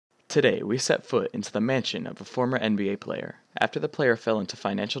Today, we set foot into the mansion of a former NBA player. After the player fell into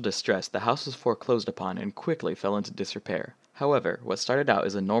financial distress, the house was foreclosed upon and quickly fell into disrepair. However, what started out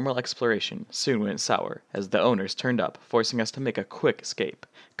as a normal exploration soon went sour as the owners turned up, forcing us to make a quick escape.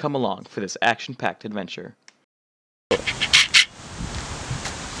 Come along for this action-packed adventure.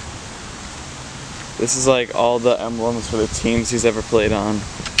 This is like all the emblems for the teams he's ever played on. Is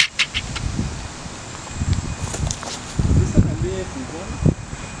this an NBA football?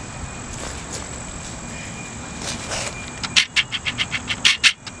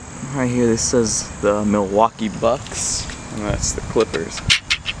 Right here, this says the Milwaukee Bucks, and that's the Clippers.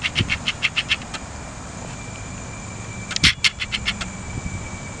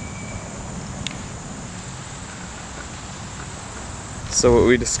 So what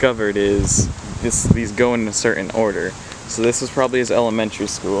we discovered is these go in a certain order. So this was probably his elementary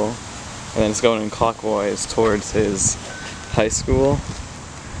school, and then it's going in clockwise towards his high school.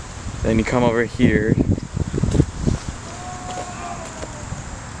 Then you come over here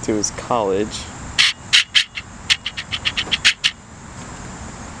to his college.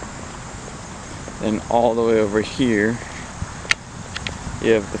 And all the way over here,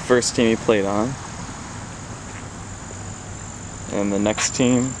 you have the first team he played on, and the next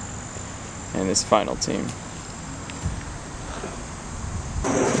team, and his final team.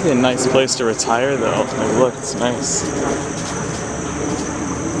 It'd be a nice place to retire though. Like, look, it's nice.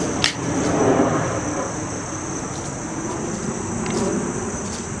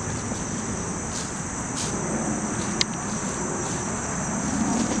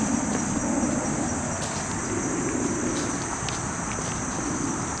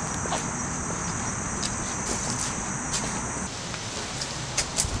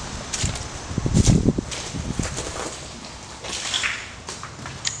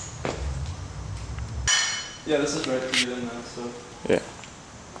 Yeah, this is right to get in now, so. Yeah.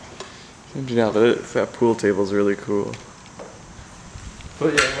 Change it out, but that pool table's really cool.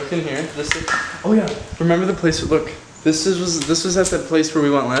 But yeah, look in here. This is. Oh yeah. Remember the place? Look, this was at that place where we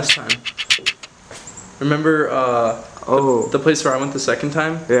went last time. Remember the place where I went the second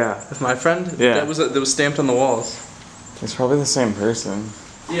time? Yeah. With my friend? Yeah. That was stamped on the walls. It's probably the same person.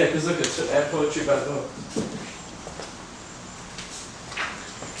 Yeah, because look, it's at Poetry by the Book.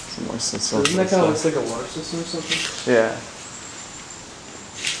 Some more Doesn't that kind of look like a water system or something? Yeah.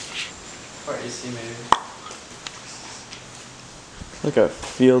 Or AC maybe. Like a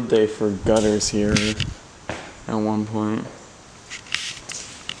field day for gutters here at one point.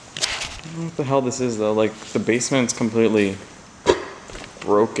 I don't know what the hell this is though. Like the basement's completely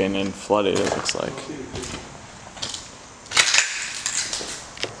broken and flooded, it looks like.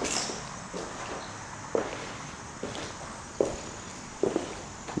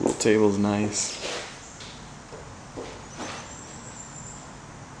 Pool table's nice.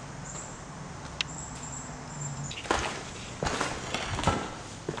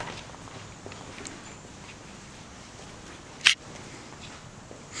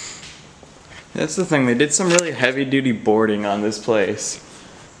 That's the thing, they did some really heavy duty boarding on this place.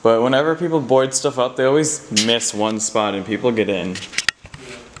 But whenever people board stuff up, they always miss one spot and people get in.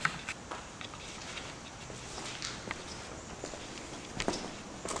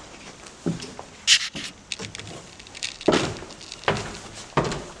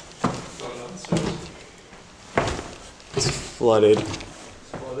 It's flooded.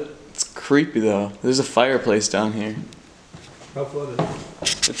 Flooded? It's creepy though. There's a fireplace down here. How flooded?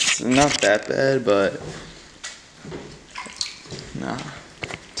 It's not that bad, but nah,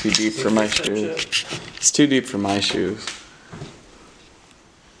 too deep for my shoes. It's too deep for my shoes.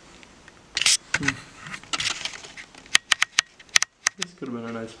 This could have been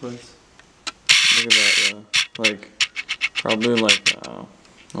a nice place. Look at that, yeah. Like, probably like,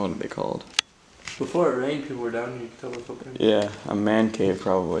 what are they called? Before it rained, people were down here. You could tell the footprint. Yeah, a man cave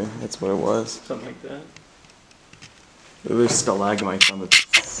probably. That's what it was. Something like that. There's stalagmites on the.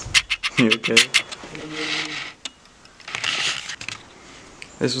 You okay?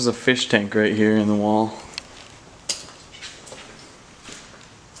 This was a fish tank right here in the wall.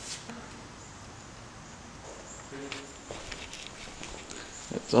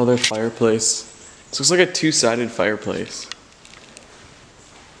 That's other fireplace. This looks like a two-sided fireplace.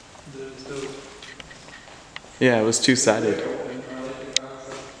 Yeah, it was two-sided.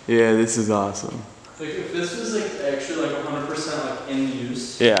 Yeah, this is awesome. Like if this was like actually like 100% like in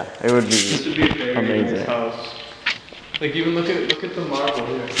use. Yeah, it would This would be be a very amazing. nice house. Like even look at the marble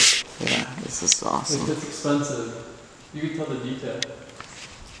here. Yeah, this is awesome. Like it's expensive. You can tell the detail.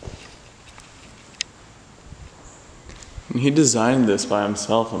 He designed this by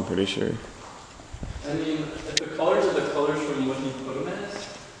himself, I'm pretty sure. I mean, if the colors are the colors from what he put them as,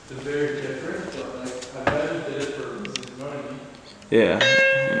 the Yeah,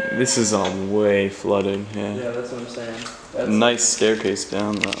 this is all way flooded. Yeah. Yeah, that's what I'm saying. That's Nice staircase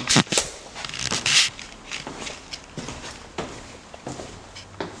down though.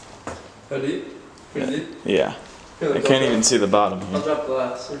 How deep? Pretty deep? Yeah. Here, I look, can't I'll even drop- see the bottom I'll here. drop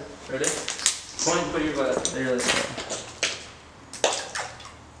glass. Here. Ready? Put your glass. There it is.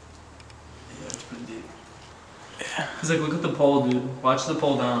 Yeah, it's pretty deep. Yeah. Cause like, look at the pole, dude. Watch the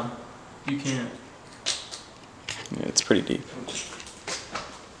pole down. You can't. Yeah, it's pretty deep.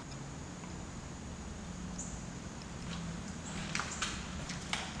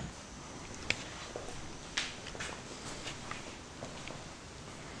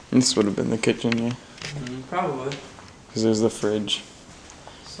 This would have been the kitchen, yeah. Probably. Because there's the fridge.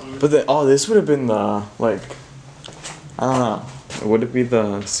 Some- But then, oh, this would have been the, like, I don't know. Would it be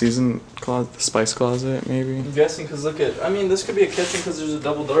the season closet, the spice closet, maybe? I'm guessing, cause look at. I mean, this could be a kitchen, cause there's a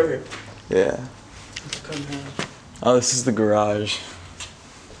double door here. Yeah. Oh, this is the garage.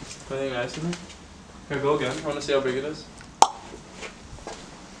 Anything nice in there? Here, go again. I wanna see how big it is.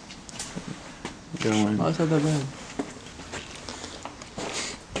 Going. Oh, it's not that bad.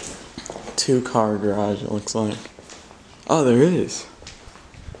 2-car garage, it looks like. Oh, there is.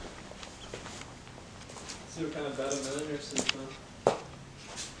 See what kind of bed I'm in or something.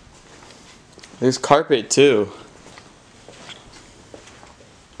 There's carpet too.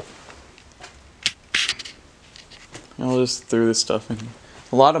 I'll just throw this stuff in.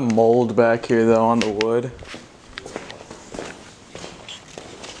 A lot of mold back here though on the wood.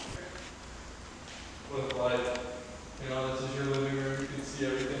 With light. You know, this is your living room. You can see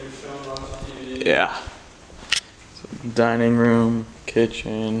everything you're showing on TV. Yeah. So, dining room,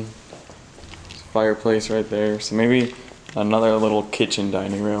 kitchen, fireplace right there. So maybe another little kitchen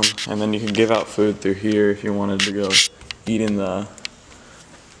dining room, and then you can give out food through here if you wanted to go eat in the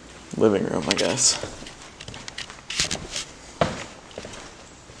living room, I guess.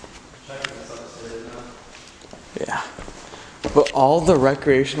 Checking this upstairs now. Yeah. But all the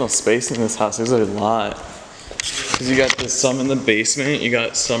recreational space in this house, there's a lot. Cause you got this some in the basement, you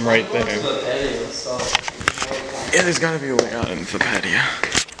got some right I'm going to there. the patio, so. Yeah, there's gotta be a way out into the patio.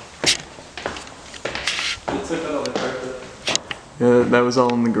 They took out all the carpet. Yeah, that was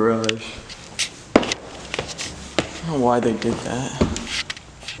all in the garage. I don't know why they did that.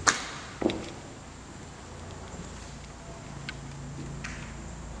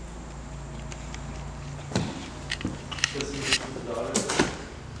 This is the daughter.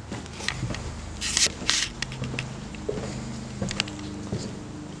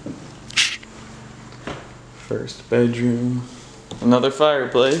 First bedroom. Another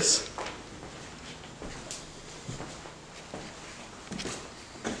fireplace.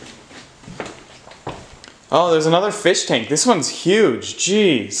 Oh, there's another fish tank. This one's huge.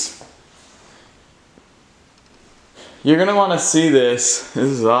 Jeez. You're gonna want to see this. This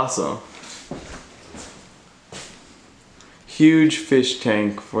is awesome. Huge fish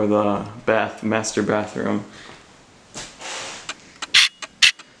tank for the master bathroom.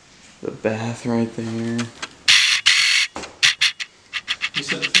 The bath right there. You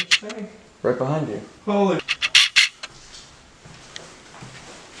said fish tank? Right behind you. Holy.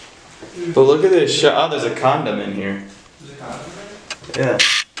 But look at this shot. Oh, there's a condom in here. There's a condom there? Yeah.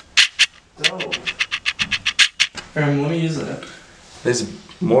 Dope. Let me use that. There's a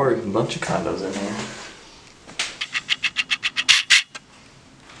bunch of condos in here.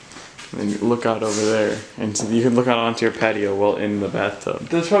 And then you look out over there, and so you can look out onto your patio while in the bathtub.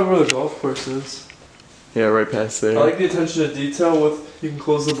 That's probably where the golf course is. Yeah, right past there. I like the attention to detail with, you can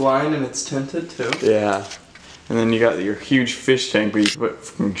close the blind and it's tinted too. Yeah. And then you got your huge fish tank where you put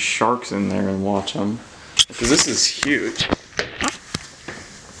fucking sharks in there and watch them. Because this is huge.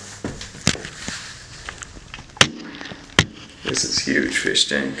 This is huge fish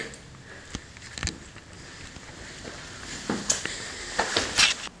tank.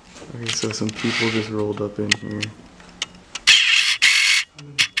 Okay, so some people just rolled up in here.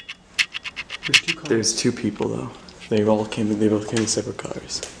 There's two cars. There's 2 people though. They both came in separate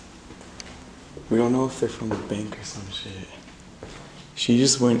cars. We don't know if they're from the bank or some shit. She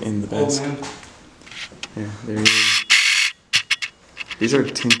just went in the Oh basket. man. Yeah, there he is. These are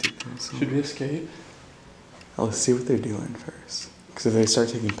tinted though, so Should we escape? let's see what they're doing first. Because if they start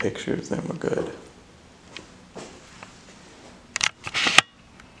taking pictures, then we're good.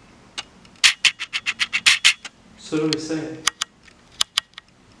 So what do we say?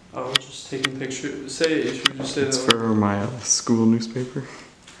 Oh, we're just taking pictures. Should we just say It's that? for my school newspaper.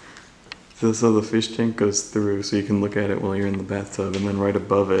 So the fish tank goes through, so you can look at it while you're in the bathtub, and then right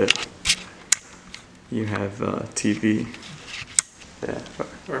above it, you have TV. Yeah, but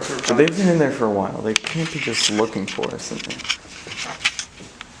they've been in there for a while. They can't be just looking for us in there.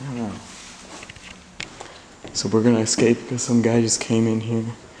 I don't know. So we're gonna escape because some guy just came in here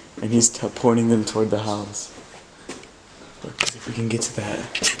and he's pointing them toward the house. Let's see if we can get to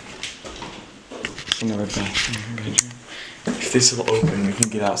that. Another bathroom bedroom. If this will open, we can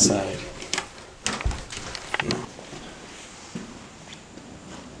get outside.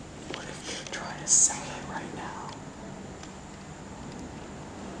 What if they're trying to sell it right now?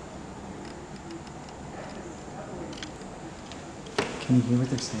 Can you hear what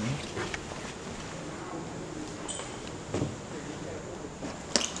they're saying?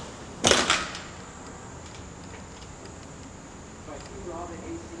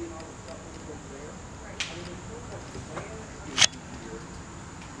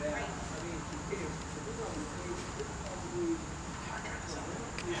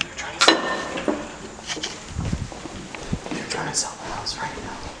 They're trying to sell the house right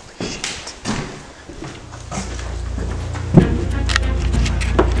now. Holy shit.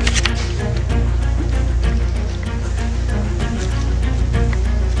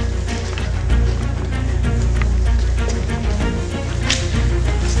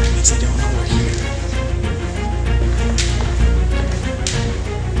 They don't know we're here.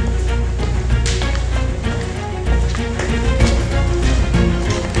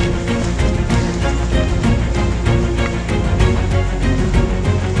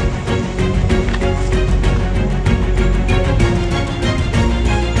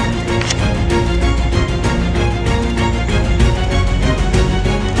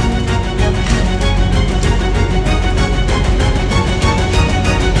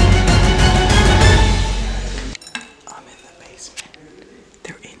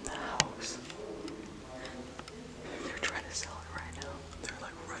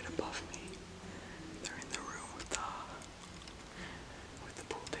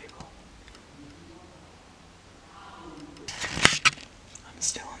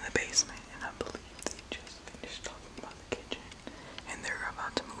 Still in the basement, and I believe they just finished talking about the kitchen, and they're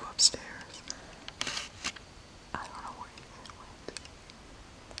about to move upstairs. I don't know where Ethan went.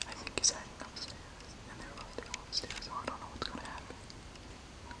 I think he's heading upstairs, and they're about to go upstairs, so I don't know what's gonna happen.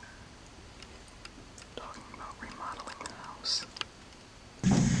 They're talking about remodeling the house.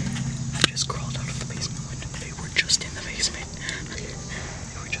 I just crawled out of the basement window. They were just in the basement. They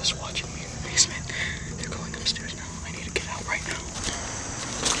were just watching me in the basement. They're going upstairs now. I need to get out right now.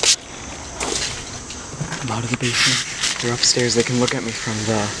 I'm out of the basement. They're upstairs. They can look at me from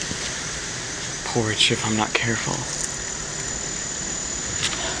the porch if I'm not careful.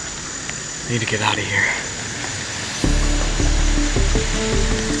 I need to get out of here.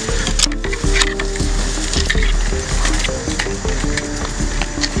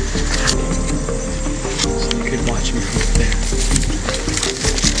 So you could watch me from up there.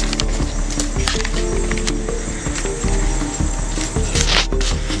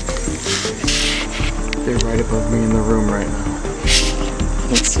 They're right above me in the room right now.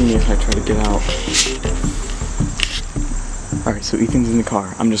 Let's see if I try to get out. Alright, so Ethan's in the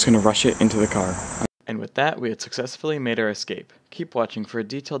car. I'm just gonna rush it into the car. And with that, we had successfully made our escape. Keep watching for a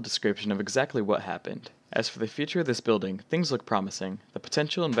detailed description of exactly what happened. As for the future of this building, things look promising. The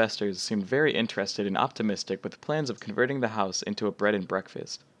potential investors seemed very interested and optimistic with plans of converting the house into a bread and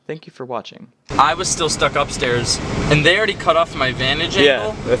breakfast. Thank you for watching. I was still stuck upstairs, and they already cut off my vantage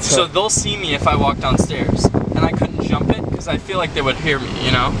angle, so they'll see me if I walk downstairs. And I couldn't jump it because I feel like they would hear me,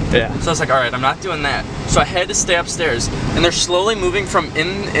 you know? Yeah. So I was like, alright, I'm not doing that. So I had to stay upstairs, and they're slowly moving from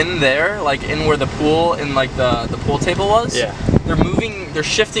in there, like in where the pool and like the pool table was. Yeah. They're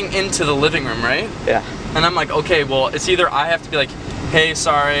shifting into the living room, right? Yeah. And I'm like, okay, well, it's either I have to be like, hey,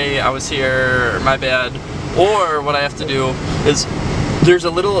 sorry, I was here, my bad, or what I have to do is there's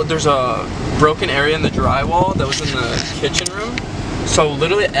a broken area in the drywall that was in the kitchen room. So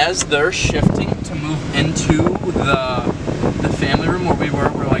literally as they're shifting to move into the family room where we were,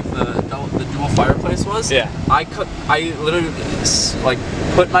 where like the dual fireplace was, yeah. I literally like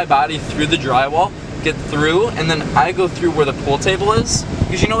put my body through the drywall, get through, and then I go through where the pool table is.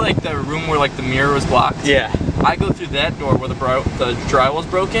 Because you know like the room where like the mirror was blocked? Yeah. I go through that door where the drywall's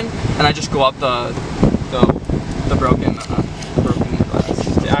broken, and I just go out the broken glass.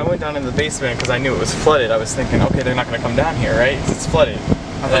 I went down in the basement because I knew it was flooded. I was thinking, okay, they're not going to come down here, right? It's flooded.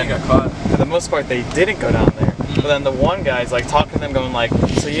 I thought you got caught. For the most part, they didn't go down there. But then the one guy's like talking to them, going like,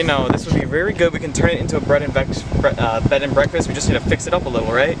 so you know, this would be very good. We can turn it into a bed and breakfast. We just need to fix it up a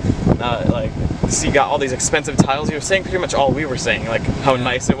little, right? Like, so you got all these expensive tiles. You were saying pretty much all we were saying, like how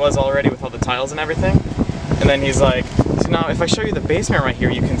nice it was already with all the tiles and everything. And then he's like, so now if I show you the basement right here,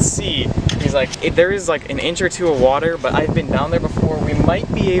 you can see, he's like, there is like an inch or two of water, but I've been down there before. We might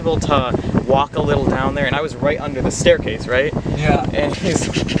be able to walk a little down there, and I was right under the staircase, right? Yeah. And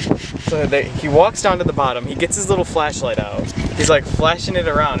he walks down to the bottom. He gets his little flashlight out. He's like flashing it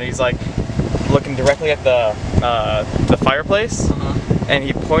around, and he's like looking directly at the fireplace, and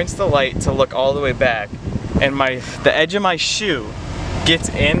he points the light to look all the way back, and the edge of my shoe gets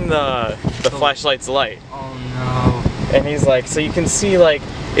in the flashlight's light. Oh no. And he's like, so you can see like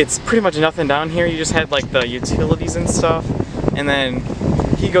it's pretty much nothing down here. You just had like the utilities and stuff, and then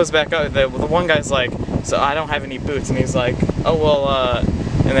he goes back up. The one guy's like, so I don't have any boots, and he's like, oh well,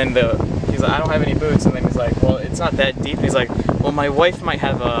 and then he's like, I don't have any boots, and then he's like, well, it's not that deep. And he's like, well, my wife might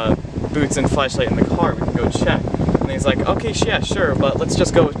have boots and flashlight in the car. We can go check. And he's like, okay, yeah, sure, but let's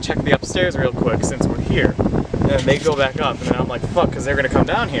just go check the upstairs real quick since we're here. And then they go back up, and then I'm like, fuck, because they're gonna come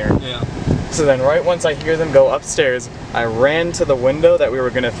down here. Yeah. So then right once I hear them go upstairs, I ran to the window that we were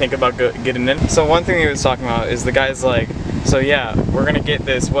gonna think about getting in. So one thing he was talking about is the guy's like, so yeah, we're gonna get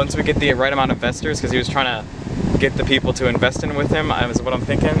this once we get the right amount of investors, because he was trying to get the people to invest in with him. What I'm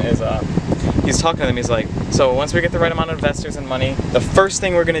thinking is, he's talking to them, he's like, so once we get the right amount of investors and money, the first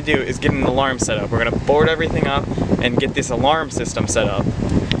thing we're gonna do is get an alarm set up. We're gonna board everything up and get this alarm system set up.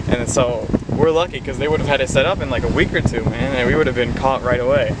 And so we're lucky because they would have had it set up in like a week or two, man, and we would have been caught right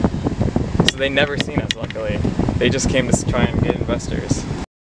away. So they never seen us, luckily. They just came to try and get investors.